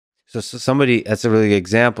So somebody, that's a really good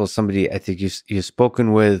example. Somebody I think you've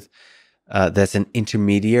spoken with that's an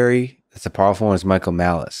intermediary. That's a powerful one is Michael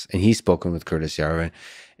Malice. And he's spoken with Curtis Yarvin.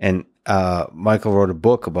 And Michael wrote a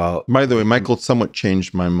book about... By the way, Michael somewhat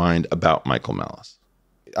changed my mind about Michael Malice.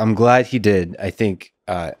 I'm glad he did. I think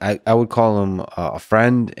I would call him a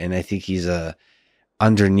friend. And I think he's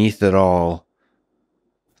underneath it all,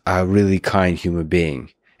 a really kind human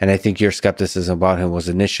being. And I think your skepticism about him was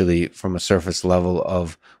initially from a surface level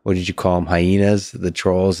of, what did you call them, hyenas, the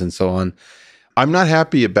trolls and so on. I'm not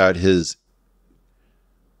happy about his...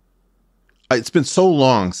 It's been so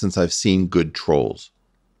long since I've seen good trolls.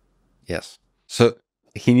 Yes. So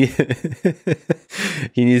he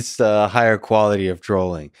needs a higher quality of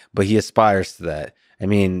trolling, but he aspires to that. I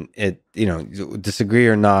mean, disagree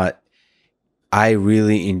or not, I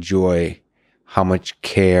really enjoy how much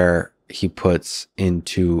care he puts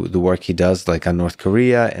into the work he does, like on North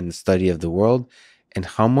Korea and the study of the world, and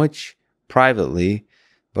how much privately,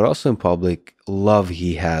 but also in public, love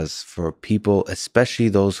he has for people, especially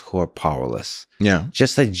those who are powerless. Yeah.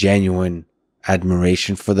 Just a genuine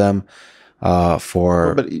admiration for them.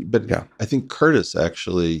 But yeah. I think Curtis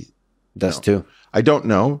actually does too. I don't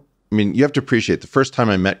know. I mean, you have to appreciate the first time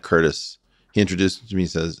I met Curtis, he introduced to me,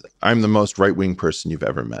 says, "I'm the most right-wing person you've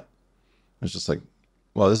ever met." I was just like,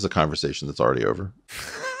 well, this is a conversation that's already over.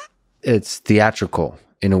 It's theatrical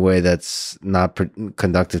in a way that's not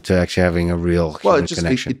conductive to actually having a real human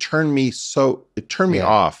connection. It turned me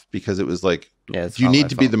off because it was like, you need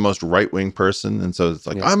to be the most right-wing person. And so it's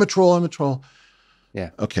like, I'm a troll. Yeah.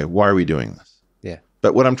 Okay, why are we doing this? Yeah.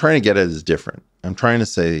 But what I'm trying to get at is different. I'm trying to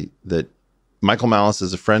say that Michael Malice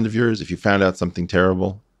is a friend of yours. If you found out something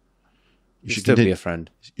terrible, you should still be a friend.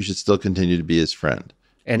 You should still continue to be his friend.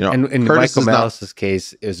 And in Michael Malice's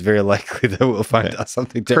case, it was very likely that we'll find out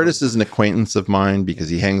something terrible. Curtis is an acquaintance of mine because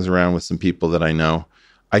he hangs around with some people that I know.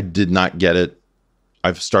 I did not get it.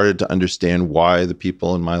 I've started to understand why the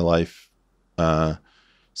people in my life,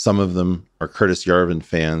 some of them are Curtis Yarvin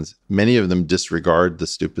fans. Many of them disregard the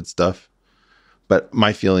stupid stuff. But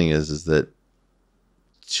my feeling is that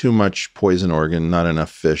too much poison organ, not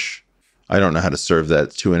enough fish. I don't know how to serve that.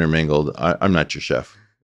 It's too intermingled. I'm not your chef.